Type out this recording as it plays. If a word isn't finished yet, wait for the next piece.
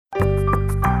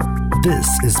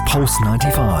This is Pulse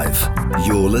 95.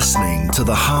 You're listening to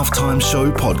the Halftime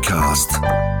Show podcast.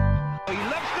 He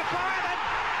lifts the fire and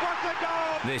what a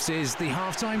goal! This is the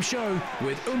Halftime Show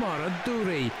with Umar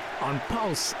Adouri on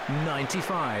Pulse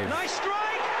 95. Nice strike!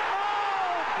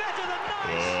 Oh, better than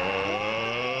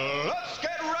nice! Let's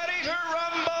get ready to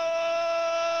rumble!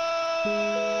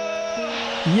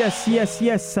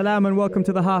 Yes. Salam and welcome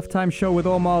to the Halftime Show with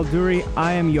Omar Adouri.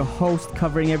 I am your host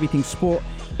covering everything sport,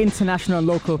 international and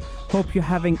local. Hope you're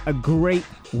having a great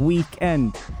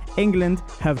weekend. England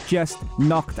have just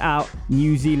knocked out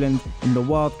New Zealand in the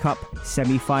World Cup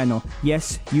semi-final.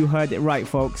 Yes, you heard it right,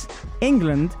 folks.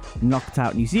 England knocked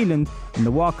out New Zealand in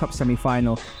the World Cup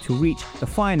semi-final to reach the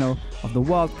final of the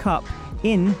World Cup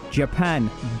in Japan.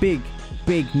 Big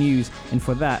news. And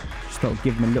for that, just thought I'd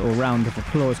give them a little round of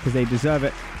applause because they deserve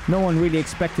it. No one really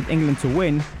expected England to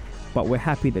win, but we're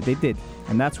happy that they did.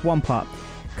 And that's one part.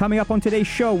 Coming up on today's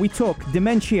show, we talk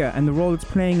dementia and the role it's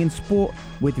playing in sport,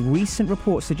 with recent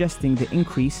reports suggesting the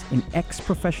increase in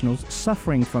ex-professionals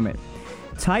suffering from it.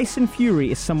 Tyson Fury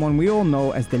is someone we all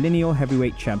know as the lineal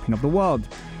heavyweight champion of the world.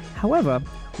 However,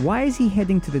 why is he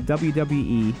heading to the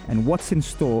WWE, and what's in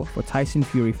store for Tyson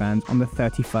Fury fans on the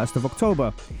 31st of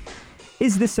October?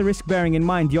 Is this a risk, bearing in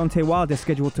mind Deontay Wilder is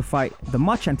scheduled to fight the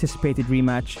much-anticipated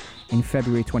rematch in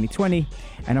February 2020?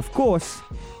 And of course,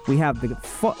 we have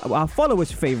our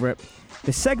followers' favourite,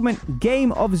 the segment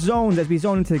Game of Zones, as we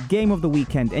zone into the game of the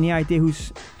weekend. Any idea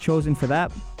who's chosen for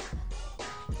that?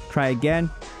 Try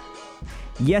again.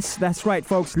 Yes, that's right,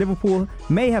 folks. Liverpool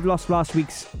may have lost last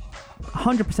week's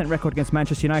 100% record against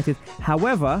Manchester United.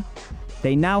 However,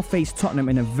 they now face Tottenham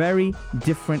in a very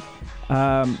different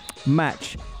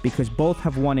match, because both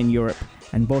have won in Europe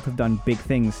and both have done big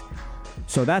things.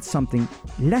 So that's something.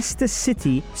 Leicester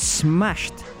City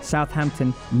smashed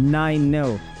Southampton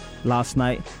 9-0 last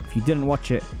night. If you didn't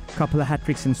watch it, a couple of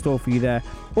hat-tricks in store for you there.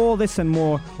 All this and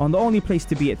more on the only place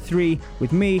to be at 3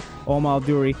 with me, Omar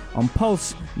Adouri, on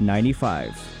Pulse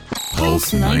 95.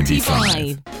 Pulse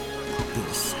 95.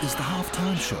 This is the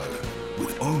Halftime Show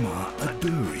with Omar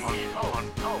Adouri. On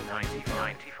Pulse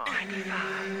 95.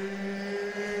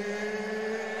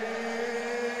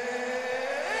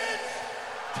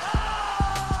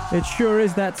 It sure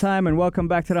is that time, and welcome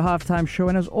back to the Halftime Show.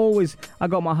 And as always, I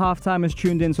got my halftimers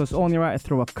tuned in, so it's only right to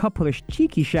throw a couple of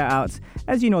cheeky shout-outs.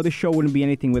 As you know, this show wouldn't be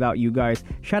anything without you guys.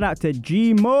 Shout out to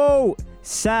G-Mo,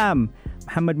 Sam,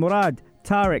 Mohammed Murad,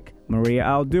 Tariq, Maria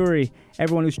Al-Duri,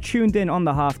 everyone who's tuned in on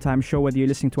the Halftime Show, whether you're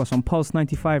listening to us on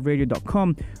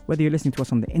Pulse95Radio.com, whether you're listening to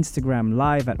us on the Instagram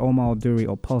live at Omar Al-Duri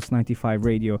or Pulse95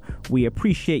 Radio. We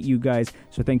appreciate you guys,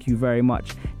 so thank you very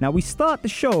much. Now, we start the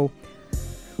show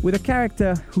with a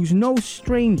character who's no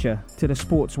stranger to the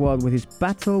sports world, with his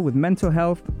battle with mental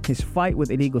health, his fight with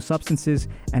illegal substances,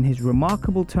 and his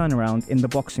remarkable turnaround in the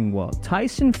boxing world.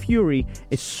 Tyson Fury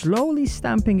is slowly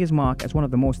stamping his mark as one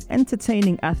of the most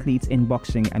entertaining athletes in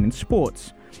boxing and in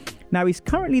sports. Now, he's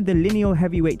currently the lineal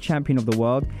heavyweight champion of the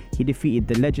world. He defeated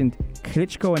the legend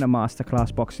Klitschko in a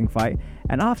masterclass boxing fight,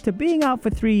 and after being out for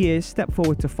 3 years, stepped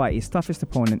forward to fight his toughest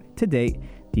opponent to date,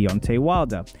 Deontay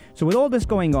Wilder. So with all this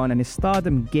going on and his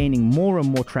stardom gaining more and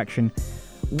more traction,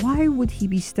 why would he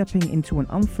be stepping into an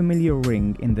unfamiliar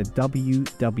ring in the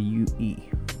WWE?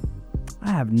 I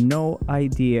have no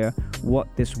idea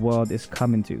what this world is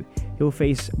coming to. He'll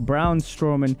face Braun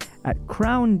Strowman at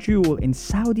Crown Jewel in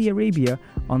Saudi Arabia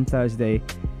on Thursday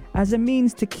as a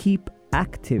means to keep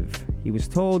active. He was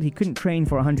told he couldn't train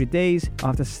for 100 days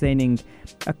after sustaining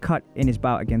a cut in his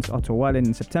bout against Otto Wallin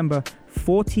in September.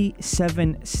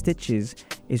 47 stitches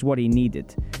is what he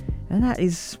needed. And that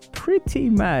is pretty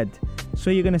mad. So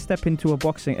you're going to step into a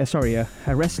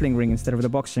wrestling ring instead of the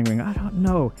boxing ring. I don't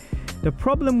know. The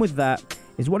problem with that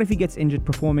is, what if he gets injured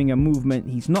performing a movement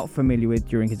he's not familiar with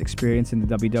during his experience in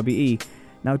the WWE?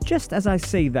 Now, just as I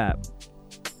say that,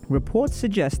 reports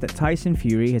suggest that Tyson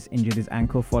Fury has injured his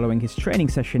ankle following his training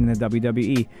session in the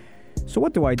WWE. So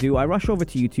what do? I rush over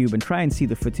to YouTube and try and see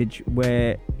the footage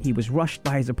where he was rushed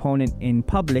by his opponent in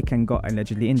public and got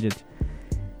allegedly injured.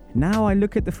 Now I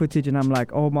look at the footage and I'm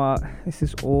like, Omar, this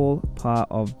is all part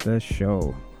of the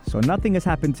show. So nothing has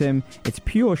happened to him. It's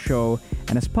pure show.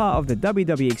 And as part of the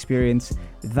WWE experience,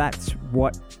 that's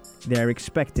what they're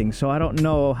expecting. So I don't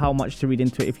know how much to read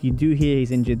into it. If you do hear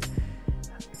he's injured,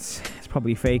 it's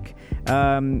probably fake.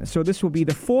 So this will be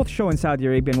the 4th show in Saudi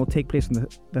Arabia and will take place on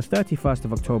the 31st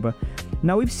of October.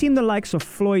 Now, we've seen the likes of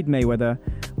Floyd Mayweather,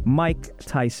 Mike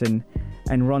Tyson,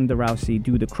 and Ronda Rousey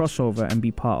do the crossover and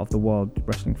be part of the World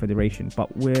Wrestling Federation. But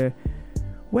where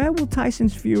will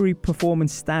Tyson's Fury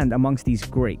performance stand amongst these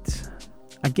greats?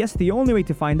 I guess the only way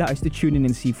to find out is to tune in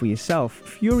and see for yourself.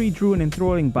 Fury drew an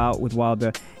enthralling bout with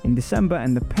Wilder in December,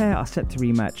 and the pair are set to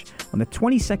rematch on the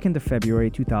 22nd of February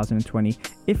 2020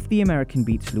 if the American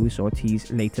beats Luis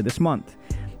Ortiz later this month.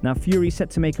 Now, Fury is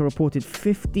set to make a reported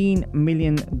 $15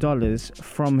 million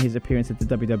from his appearance at the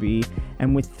WWE,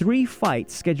 and with 3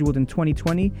 fights scheduled in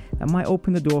 2020, that might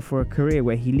open the door for a career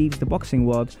where he leaves the boxing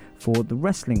world for the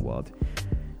wrestling world.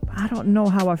 I don't know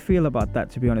how I feel about that,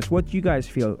 to be honest. What do you guys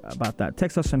feel about that?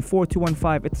 Text us on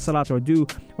 4215 Itisalat or Do,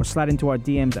 or slide into our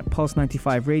DMs at Pulse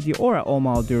 95 Radio or at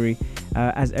Omar Al-Duri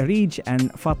as Arij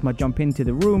and Fatma jump into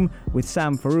the room with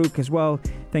Sam Farouk as well.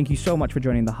 Thank you so much for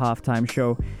joining the halftime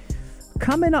show.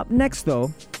 Coming up next,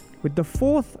 though, with the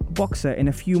 4th boxer in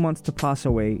a few months to pass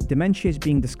away, dementia is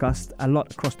being discussed a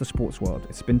lot across the sports world.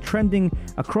 It's been trending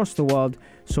across the world,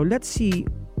 so let's see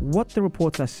what the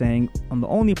reports are saying on the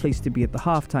only place to be at the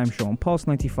halftime show on Pulse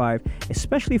 95,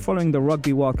 especially following the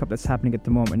Rugby World Cup that's happening at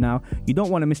the moment. Now, you don't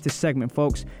want to miss this segment,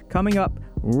 folks. Coming up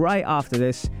right after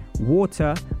this,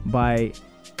 Water by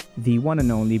the one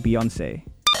and only Beyonce.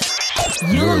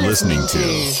 You're listening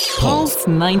to Pulse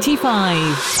 95.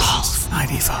 Pulse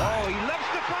 95. Oh, he loves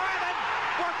the fire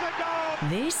and what a goal!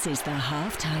 This is the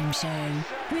halftime show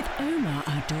with Omar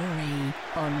Al-Duri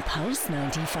on Pulse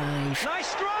 95. Nice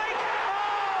strike!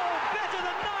 Oh, better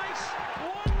than nice!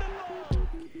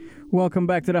 Wonderful! Welcome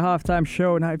back to the halftime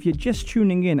show. Now, if you're just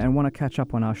tuning in and want to catch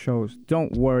up on our shows,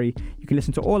 don't worry. You can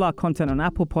listen to all our content on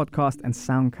Apple Podcast and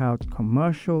SoundCloud,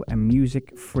 commercial and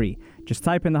music free. Just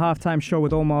type in the halftime show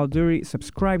with Omar Al-Duri,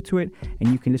 subscribe to it,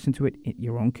 and you can listen to it at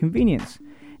your own convenience.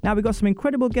 Now, we've got some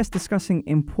incredible guests discussing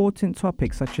important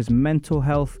topics such as mental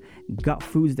health, gut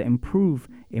foods that improve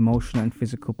emotional and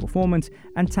physical performance,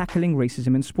 and tackling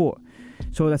racism in sport.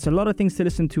 So that's a lot of things to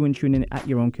listen to and tune in at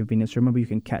your own convenience. Remember, you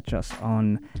can catch us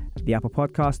on the Apple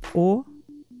Podcast or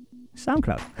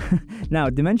SoundCloud. Now,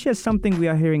 dementia is something we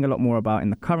are hearing a lot more about in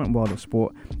the current world of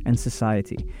sport and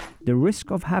society. The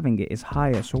risk of having it is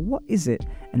higher. So what is it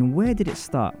and where did it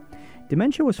start?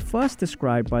 Dementia was first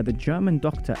described by the German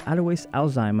doctor Alois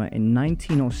Alzheimer in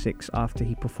 1906 after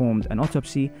he performed an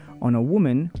autopsy on a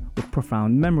woman with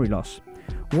profound memory loss.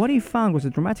 What he found was a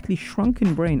dramatically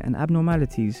shrunken brain and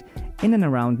abnormalities in and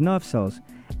around nerve cells.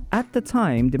 At the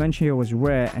time, dementia was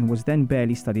rare and was then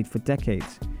barely studied for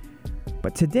decades.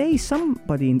 But today,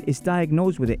 somebody is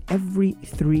diagnosed with it every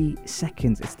 3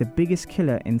 seconds. It's the biggest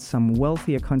killer in some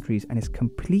wealthier countries and is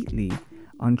completely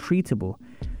untreatable.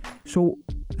 So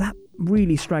that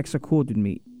really strikes a chord with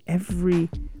me. Every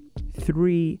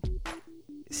 3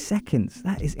 seconds.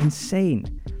 That is insane.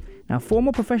 Now,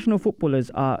 former professional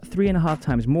footballers are 3.5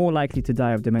 times more likely to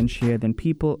die of dementia than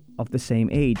people of the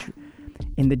same age.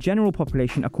 In the general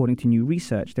population, according to new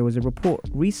research, there was a report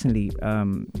recently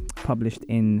published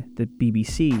in the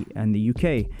BBC and the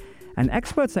UK. And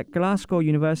experts at Glasgow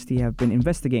University have been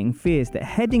investigating fears that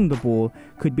heading the ball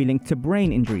could be linked to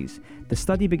brain injuries. The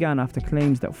study began after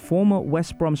claims that former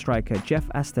West Brom striker Jeff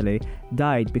Astley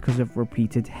died because of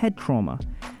repeated head trauma.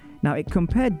 Now, it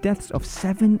compared deaths of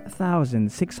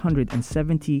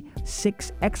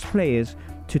 7,676 ex-players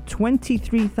to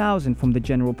 23,000 from the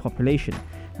general population.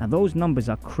 Now, those numbers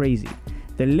are crazy.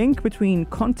 The link between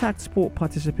contact sport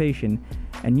participation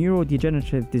and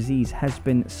neurodegenerative disease has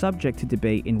been subject to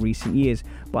debate in recent years.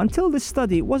 But until this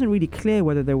study, it wasn't really clear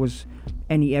whether there was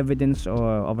any evidence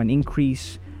of an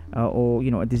increase or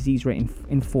a disease rate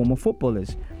in former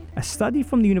footballers. A study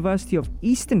from the University of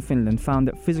Eastern Finland found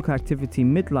that physical activity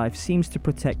midlife seems to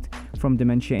protect from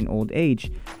dementia in old age.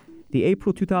 The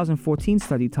April 2014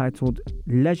 study titled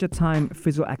Leisure Time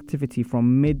Physical Activity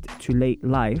from Mid to Late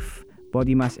Life,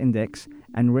 Body Mass Index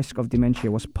and Risk of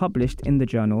Dementia was published in the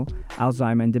journal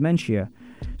Alzheimer and Dementia.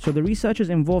 So the researchers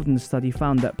involved in the study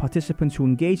found that participants who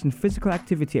engaged in physical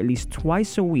activity at least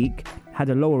twice a week had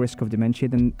a lower risk of dementia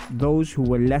than those who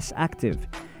were less active.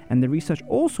 And the research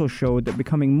also showed that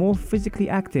becoming more physically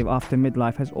active after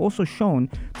midlife has also shown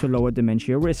to lower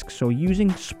dementia risk. So using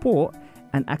sport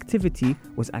and activity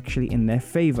was actually in their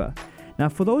favor. Now,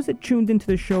 for those that tuned into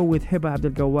the show with Hiba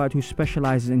Abdelgawad, who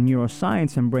specializes in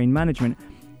neuroscience and brain management,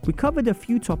 we covered a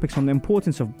few topics on the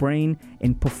importance of brain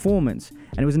in performance.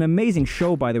 And it was an amazing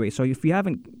show, by the way. So if you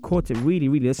haven't caught it, really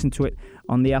listen to it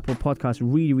on the Apple Podcast.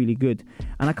 Really good.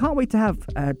 And I can't wait to have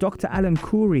Dr. Alan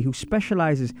Khoury, who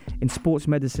specializes in sports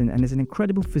medicine and is an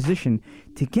incredible physician,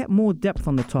 to get more depth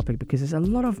on the topic because there's a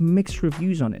lot of mixed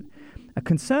reviews on it. A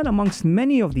concern amongst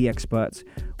many of the experts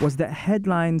was that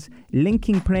headlines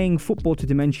linking playing football to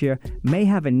dementia may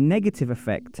have a negative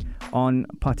effect on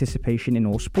participation in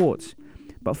all sports.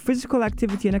 But physical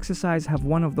activity and exercise have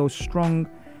one of those strong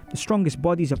the strongest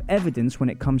bodies of evidence when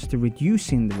it comes to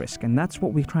reducing the risk. And that's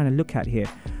what we're trying to look at here.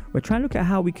 We're trying to look at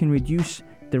how we can reduce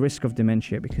the risk of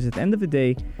dementia, because at the end of the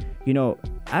day, you know,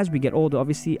 as we get older,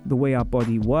 obviously the way our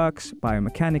body works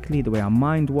biomechanically, the way our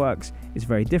mind works is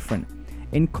very different.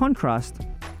 In contrast,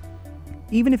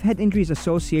 even if head injuries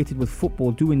associated with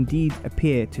football do indeed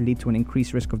appear to lead to an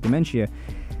increased risk of dementia,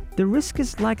 the risk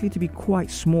is likely to be quite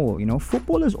small. You know,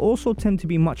 footballers also tend to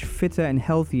be much fitter and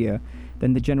healthier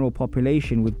than the general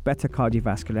population with better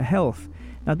cardiovascular health.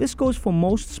 Now, this goes for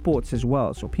most sports as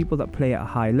well, so people that play at a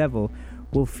high level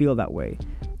will feel that way.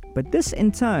 But this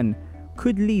in turn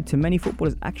could lead to many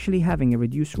footballers actually having a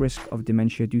reduced risk of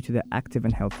dementia due to their active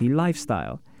and healthy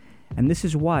lifestyle. And this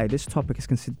is why this topic is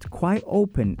considered quite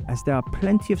open, as there are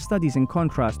plenty of studies in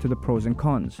contrast to the pros and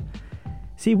cons.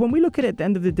 See, when we look at it at the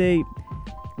end of the day,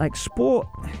 like sport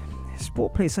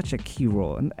plays such a key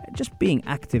role, and just being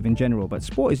active in general. But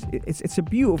sport it's a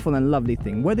beautiful and lovely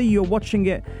thing. Whether you're watching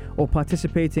it or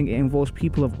participating, it involves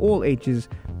people of all ages,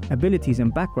 abilities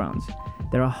and backgrounds.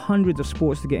 There are hundreds of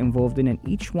sports to get involved in, and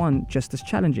each one just as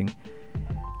challenging.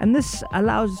 And this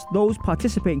allows those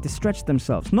participating to stretch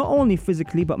themselves, not only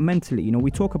physically but mentally. You know,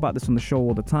 we talk about this on the show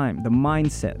all the time, the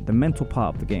mindset, the mental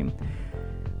part of the game.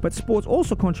 But sports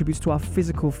also contributes to our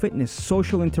physical fitness,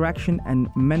 social interaction and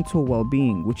mental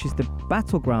well-being, which is the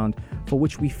battleground for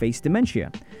which we face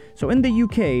dementia. So in the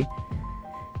UK,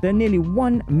 there are nearly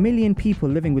 1 million people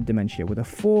living with dementia, with a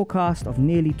forecast of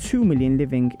nearly 2 million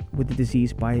living with the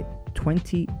disease by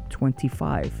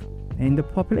 2025. And in the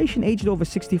population aged over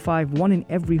 65, 1 in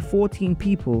every 14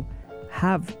 people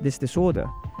have this disorder.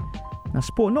 Now,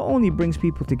 sport not only brings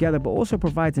people together, but also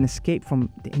provides an escape from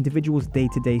the individual's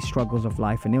day-to-day struggles of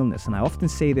life and illness. And I often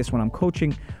say this when I'm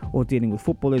coaching or dealing with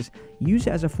footballers: use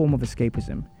it as a form of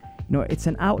escapism. You know, it's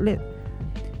an outlet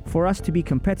for us to be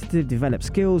competitive, develop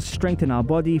skills, strengthen our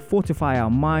body, fortify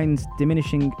our minds,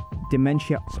 diminishing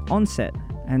dementia's onset.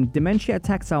 And dementia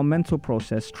attacks our mental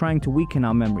process, trying to weaken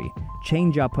our memory,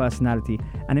 change our personality,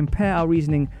 and impair our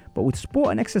reasoning. But with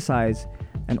sport and exercise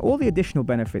and all the additional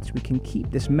benefits, we can keep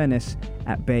this menace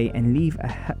at bay and live a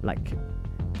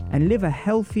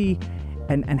healthy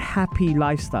and happy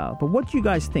lifestyle. But what do you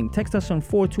guys think? Text us on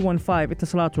 4215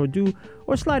 Itasalat or do,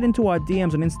 or slide into our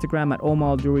DMs on Instagram at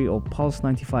Omar Duri or Pulse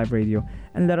 95 Radio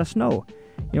and let us know.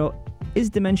 You know, is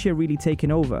dementia really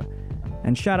taking over?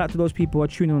 And shout out to those people who are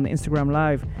tuning on the Instagram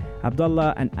Live: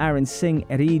 Abdullah and Aaron Singh,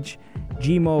 Erij,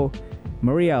 Jimo,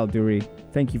 Maria Al-Duri.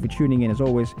 Thank you for tuning in as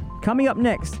always. Coming up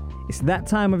next, it's that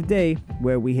time of day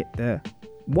where we hit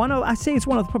one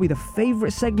of probably the favorite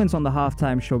segments on the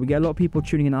halftime show. We get a lot of people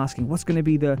tuning in asking what's going to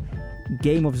be the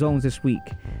game of zones this week.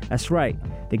 That's right,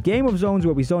 the game of zones,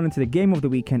 where we zone into the game of the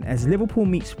weekend as Liverpool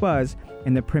meet Spurs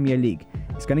in the Premier League.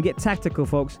 It's going to get tactical,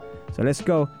 folks. So let's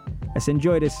go. Let's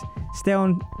enjoy this. Stay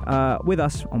on with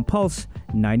us on Pulse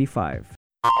 95.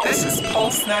 This is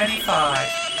Pulse 95.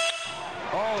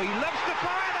 Oh, he lifts the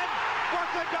fire and what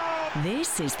a goal!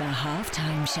 This is the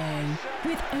halftime show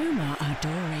with Omar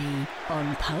Adori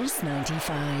on Pulse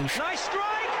 95. Nice strike!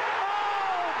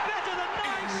 Oh, better than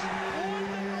nice!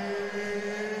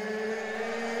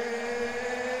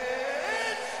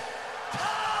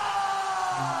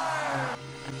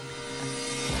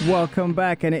 Welcome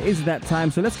back, and it is that time.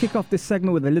 So let's kick off this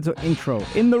segment with a little intro.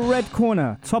 In the red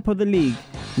corner, top of the league,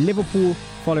 Liverpool,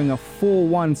 following a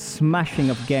 4-1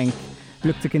 smashing of Genk,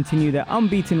 look to continue their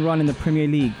unbeaten run in the Premier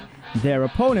League. Their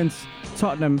opponents,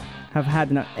 Tottenham, have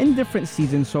had an indifferent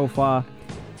season so far.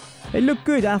 They look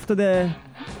good after their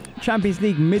Champions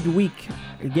League midweek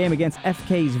game against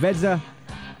FK Zvezda.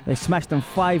 They smashed them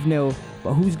 5-0,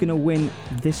 but who's going to win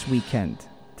this weekend?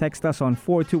 Text us on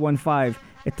 4215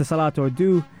 Itasalat or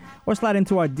do, or slide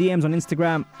into our DMs on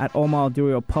Instagram at Omar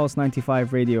Duri or Pulse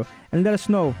 95 Radio and let us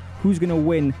know who's going to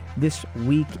win this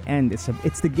weekend.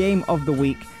 It's the game of the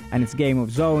week, and it's game of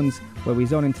zones, where we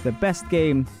zone into the best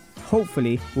game,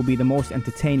 hopefully will be the most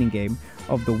entertaining game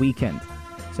of the weekend.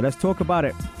 So let's talk about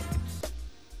it.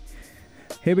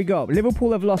 Here we go.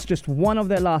 Liverpool have lost just one of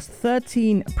their last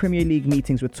 13 Premier League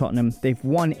meetings with Tottenham. They've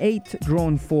won 8,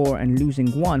 drawn 4 and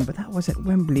losing 1, but that was at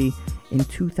Wembley in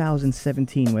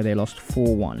 2017 where they lost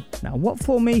 4-1. Now, what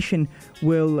formation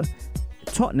will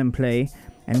Tottenham play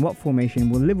and what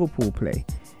formation will Liverpool play?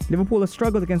 Liverpool have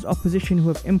struggled against opposition who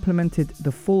have implemented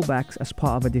the fullbacks as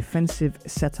part of a defensive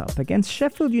setup. Against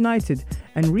Sheffield United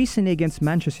and recently against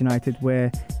Manchester United,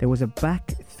 where there was a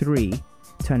back 3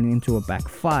 turning into a back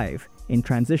 5 in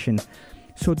transition.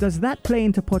 So does that play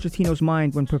into Pochettino's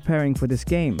mind when preparing for this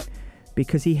game?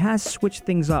 Because he has switched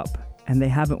things up and they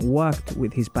haven't worked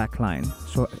with his back line.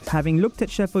 So having looked at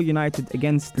Sheffield United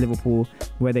against Liverpool,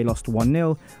 where they lost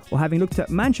 1-0, or having looked at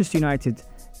Manchester United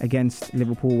against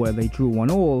Liverpool where they drew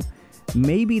 1-1,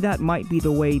 maybe that might be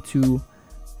the way to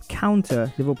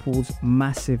counter Liverpool's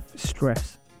massive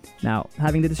stress. Now,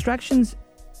 having the distractions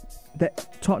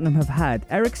that Tottenham have had,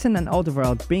 Eriksen and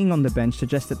Alderweireld being on the bench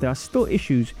suggests that there are still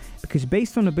issues because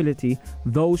based on ability,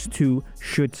 those two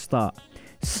should start.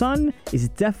 Son is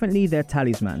definitely their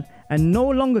talisman and no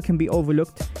longer can be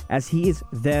overlooked as he is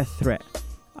their threat.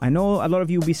 I know a lot of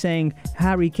you will be saying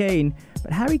Harry Kane,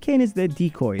 but Harry Kane is their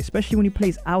decoy, especially when he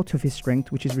plays out of his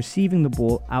strength, which is receiving the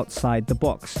ball outside the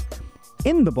box.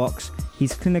 In the box,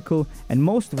 he's clinical, and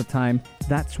most of the time,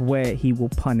 that's where he will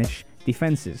punish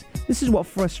defenses. This is what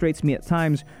frustrates me at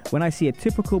times when I see a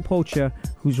typical poacher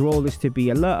whose role is to be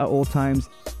alert at all times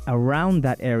around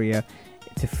that area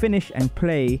to finish and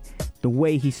play the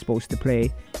way he's supposed to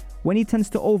play. When he tends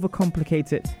to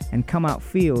overcomplicate it and come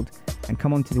outfield and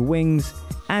come onto the wings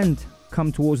and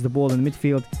come towards the ball in the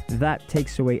midfield, that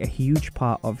takes away a huge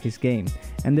part of his game.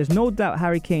 And there's no doubt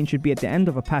Harry Kane should be at the end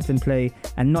of a pattern play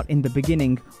and not in the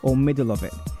beginning or middle of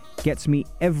it. Gets me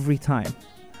every time.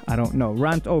 I don't know.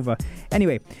 Rant over.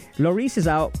 Anyway, Lloris is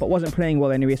out but wasn't playing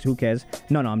well anyway, so who cares?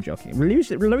 No, I'm joking.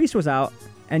 Lloris was out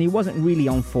and he wasn't really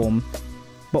on form.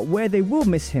 But where they will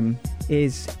miss him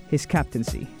is his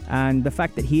captaincy and the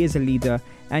fact that he is a leader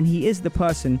and he is the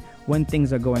person when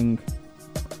things are going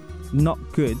not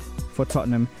good for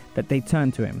Tottenham that they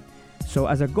turn to him. So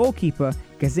as a goalkeeper,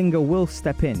 Gazzaniga will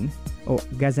step in,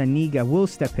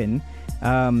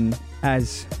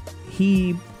 as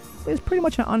he is pretty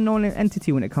much an unknown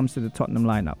entity when it comes to the Tottenham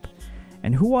lineup.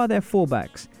 And who are their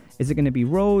fullbacks? Is it going to be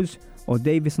Rose or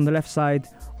Davis on the left side?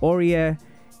 Aurier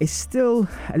is still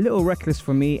a little reckless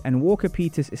for me, and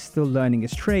Walker-Peters is still learning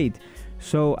his trade.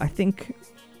 So I think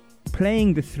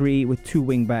playing the three with two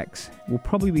wing-backs will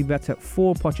probably be better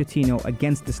for Pochettino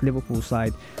against this Liverpool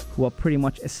side, who are pretty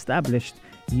much established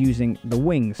using the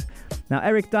wings. Now,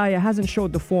 Eric Dyer hasn't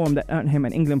showed the form that earned him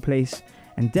an England place,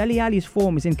 and Dele Alli's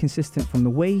form is inconsistent from the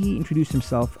way he introduced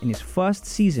himself in his first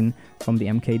season from the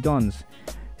MK Dons.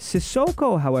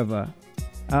 Sissoko, however,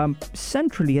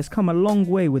 centrally has come a long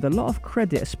way with a lot of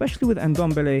credit, especially with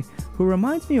Ndombele, who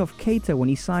reminds me of Keita when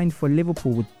he signed for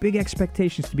Liverpool with big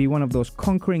expectations to be one of those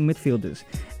conquering midfielders.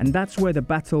 And that's where the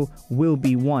battle will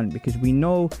be won, because we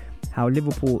know how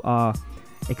Liverpool are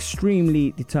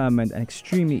extremely determined and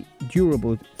extremely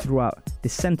durable throughout the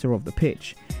centre of the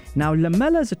pitch. Now,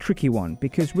 Lamela is a tricky one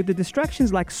because with the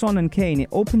distractions like Son and Kane, it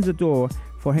opens the door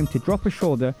for him to drop a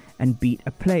shoulder and beat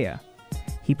a player.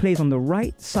 He plays on the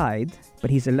right side, but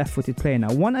he's a left-footed player.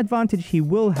 Now, one advantage he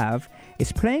will have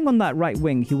is playing on that right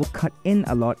wing. He will cut in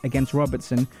a lot against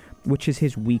Robertson, which is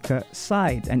his weaker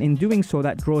side. And in doing so,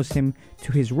 that draws him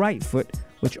to his right foot,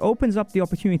 which opens up the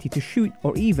opportunity to shoot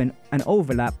or even an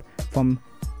overlap from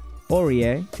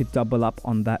Aurier to double up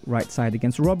on that right side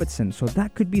against Robertson. So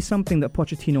that could be something that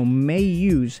Pochettino may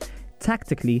use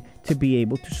tactically to be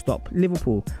able to stop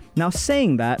Liverpool. Now,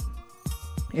 saying that,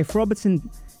 if Robertson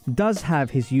does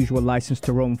have his usual license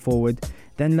to roam forward,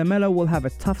 then Lamela will have a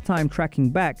tough time tracking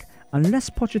back unless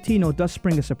Pochettino does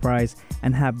spring a surprise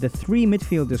and have the three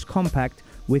midfielders compact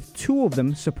with two of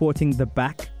them supporting the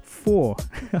back four.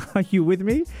 Are you with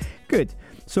me? Good.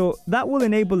 So that will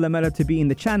enable Lamela to be in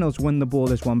the channels when the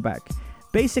ball is won back.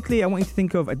 Basically, I want you to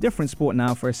think of a different sport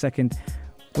now for a second.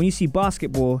 When you see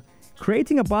basketball,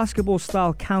 creating a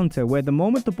basketball-style counter where the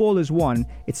moment the ball is won,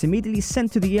 it's immediately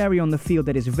sent to the area on the field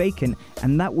that is vacant,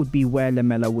 and that would be where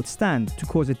Lamela would stand to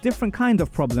cause a different kind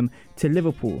of problem to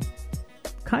Liverpool.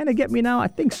 Kind of get me now? I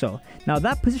think so. Now,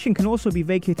 that position can also be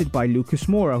vacated by Lucas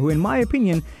Moura, who in my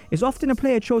opinion is often a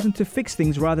player chosen to fix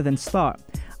things rather than start.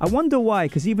 I wonder why,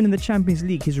 because even in the Champions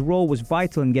League, his role was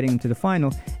vital in getting him to the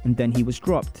final, and then he was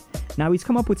dropped. Now, he's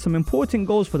come up with some important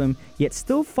goals for them, yet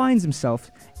still finds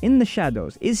himself in the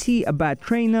shadows. Is he a bad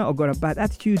trainer or got a bad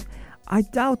attitude? I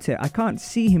doubt it. I can't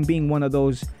see him being one of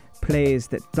those players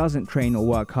that doesn't train or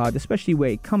work hard, especially where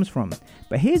he comes from.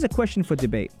 But here's a question for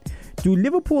debate. Do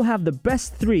Liverpool have the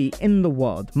best three in the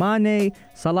world? Mane,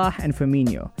 Salah and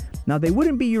Firmino. Now, they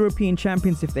wouldn't be European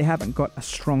champions if they haven't got a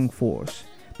strong force.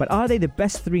 But are they the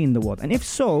best three in the world? And if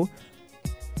so,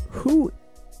 who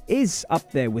is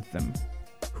up there with them?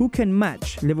 Who can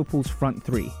match Liverpool's front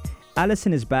three?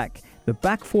 Alisson is back. The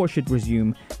back four should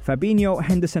resume. Fabinho,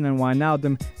 Henderson and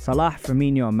Wijnaldum, Salah,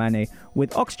 Firmino and Mane.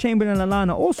 With Oxlade-Chamberlain and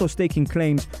Lallana also staking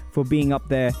claims for being up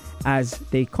there as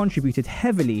they contributed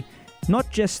heavily,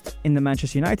 not just in the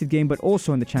Manchester United game, but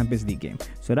also in the Champions League game.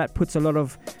 So that puts a lot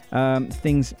of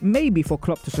things maybe for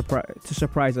Klopp to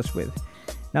surprise us with.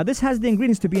 Now, this has the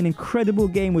ingredients to be an incredible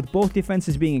game with both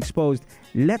defenses being exposed.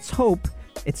 Let's hope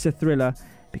it's a thriller,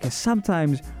 because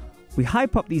sometimes we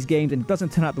hype up these games and it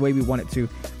doesn't turn out the way we want it to.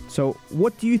 So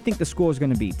what do you think the score is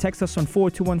going to be? Text us on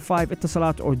 4215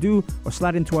 Itasalat or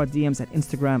slide into our DMs at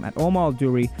Instagram at Omar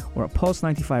Al-Duri or at Pulse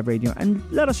 95 Radio and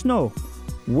let us know,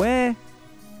 where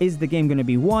is the game going to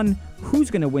be won? Who's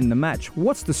going to win the match?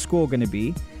 What's the score going to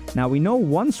be? Now, we know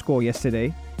one score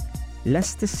yesterday.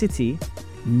 Leicester City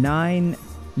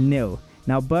 9-0.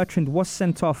 Now, Bertrand was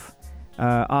sent off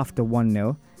after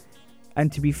 1-0. And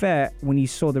to be fair, when you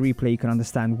saw the replay, you can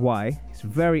understand why. It's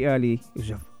very early. It was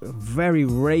a very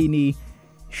rainy,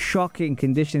 shocking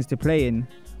conditions to play in.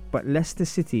 But Leicester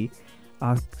City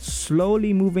are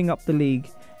slowly moving up the league,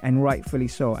 and rightfully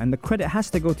so. And the credit has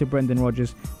to go to Brendan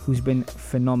Rodgers, who's been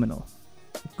phenomenal.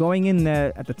 Going in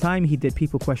there at the time he did,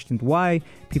 people questioned why.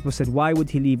 People said, why would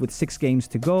he leave with 6 games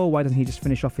to go? Why doesn't he just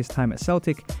finish off his time at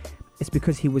Celtic? It's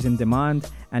because he was in demand,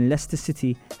 and Leicester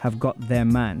City have got their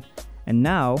man. And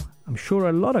now, I'm sure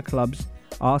a lot of clubs,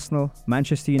 Arsenal,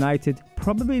 Manchester United,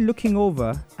 probably looking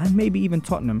over, and maybe even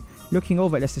Tottenham, looking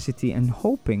over at Leicester City and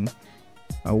hoping,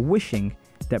 wishing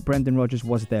that Brendan Rodgers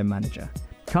was their manager.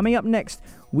 Coming up next,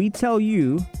 we tell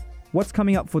you what's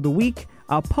coming up for the week,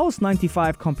 our Pulse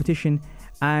 95 competition,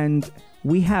 and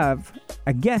we have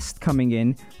a guest coming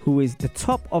in who is the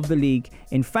top of the league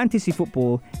in fantasy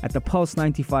football at the Pulse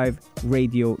 95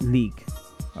 Radio League.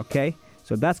 Okay?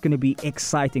 So that's going to be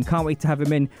exciting. Can't wait to have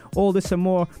him in. All this and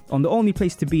more on the only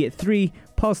place to be at 3,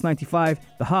 Pulse 95,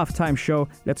 the halftime show.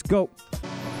 Let's go.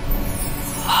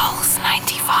 Pulse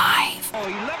 95. Oh,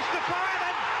 he loves the fire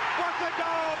and what a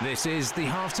goal! This is the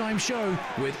halftime show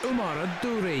with Omar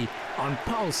Al-Duri on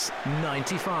Pulse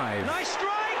 95. Nice strike!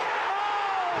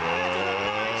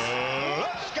 Oh!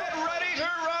 Let's get ready to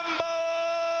rumble!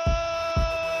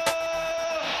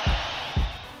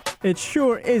 It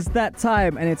sure is that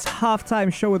time, and it's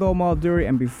halftime show with Omar Al-Duri.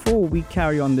 And before we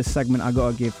carry on this segment, I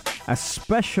gotta give a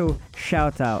special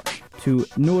shout out to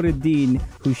Nuruddin,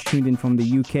 who's tuned in from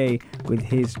the UK with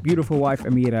his beautiful wife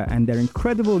Amira and their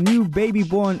incredible new baby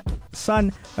born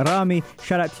son Rami.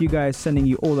 Shout out to you guys, sending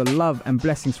you all the love and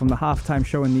blessings from the halftime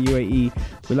show in the UAE.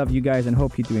 We love you guys and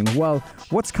hope you're doing well.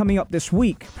 What's coming up this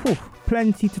week?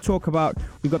 Plenty to talk about.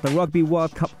 We've got the Rugby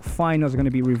World Cup finals are going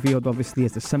to be revealed, obviously,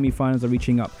 as the semi-finals are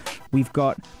reaching up. We've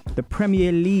got the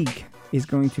Premier League is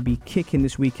going to be kicking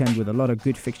this weekend with a lot of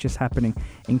good fixtures happening,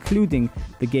 including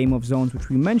the Game of Zones, which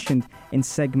we mentioned in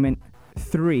segment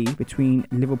 3 between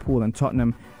Liverpool and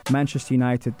Tottenham. Manchester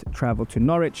United travel to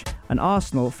Norwich, and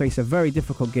Arsenal face a very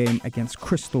difficult game against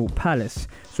Crystal Palace.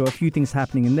 So a few things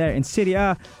happening in there. In Serie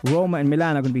A, Roma and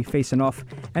Milan are going to be facing off.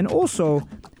 And also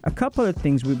a couple of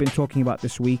things we've been talking about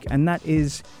this week, and that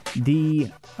is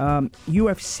the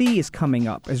UFC is coming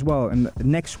up as well in the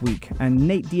next week, and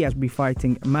Nate Diaz will be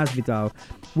fighting Masvidal,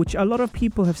 which a lot of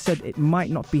people have said it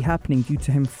might not be happening due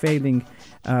to him failing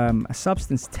a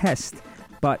substance test.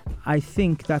 But I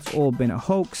think that's all been a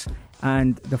hoax,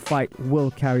 and the fight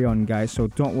will carry on, guys, so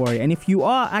don't worry. And if you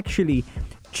are actually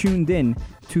tuned in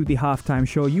to the halftime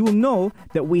show, you will know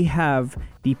that we have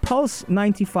the Pulse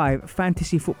 95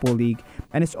 Fantasy Football League,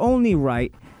 and it's only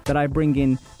right that I bring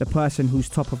in the person who's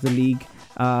top of the league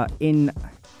in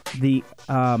the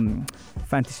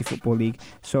Fantasy Football League.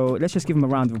 So let's just give him a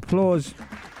round of applause.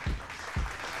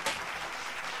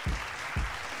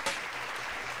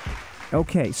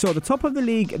 Okay, so the top of the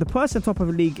league, the person top of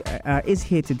the league is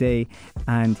here today,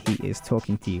 and he is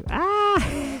talking to you.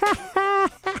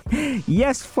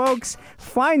 Yes, folks,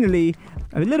 finally,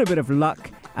 a little bit of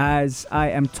luck, as I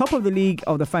am top of the league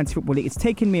of the Fantasy Football League. It's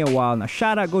taken me a while. Now,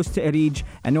 shout out goes to Erij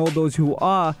and all those who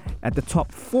are at the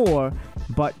top 4,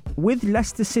 but with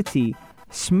Leicester City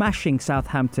smashing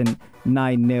Southampton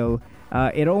 9-0,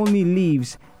 it only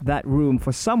leaves that room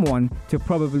for someone to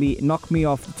probably knock me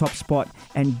off the top spot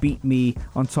and beat me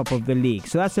on top of the league.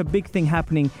 So that's a big thing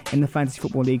happening in the Fantasy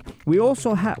Football League. We're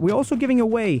also giving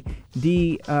away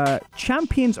the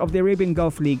champions of the Arabian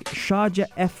Gulf League, Sharjah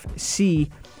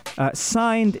FC,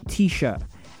 signed t-shirt.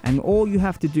 And all you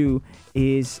have to do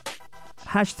is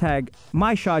hashtag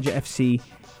MySharjahFC,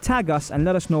 tag us and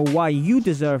let us know why you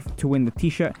deserve to win the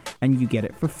t-shirt, and you get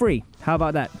it for free. How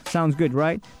about that? Sounds good,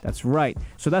 right? That's right.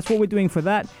 So that's what we're doing for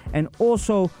that. And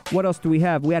also, what else do we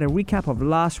have? We had a recap of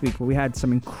last week where we had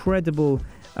some incredible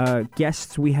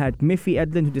guests. We had Miffy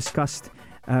Edlin, who discussed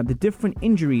the different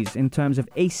injuries in terms of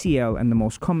ACL and the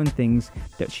most common things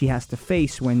that she has to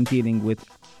face when dealing with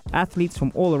athletes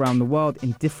from all around the world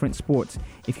in different sports.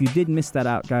 If you did miss that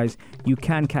out, guys, you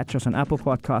can catch us on Apple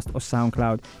Podcast or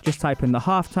SoundCloud. Just type in the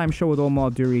halftime show with Omar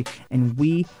Al-Duri and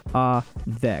we are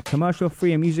there. Commercial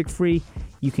free and music free.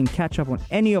 You can catch up on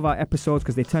any of our episodes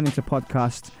because they turn into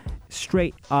podcasts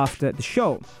straight after the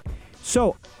show.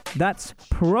 So that's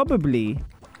probably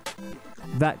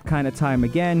that kind of time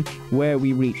again, where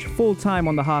we reach full time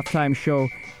on the halftime show.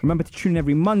 Remember to tune in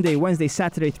every Monday, Wednesday,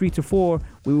 Saturday, 3 to 4.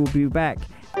 We will be back.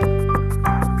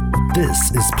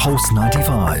 This is Pulse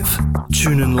 95.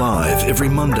 Tune in live every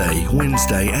Monday,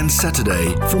 Wednesday and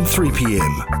Saturday from 3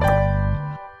 p.m.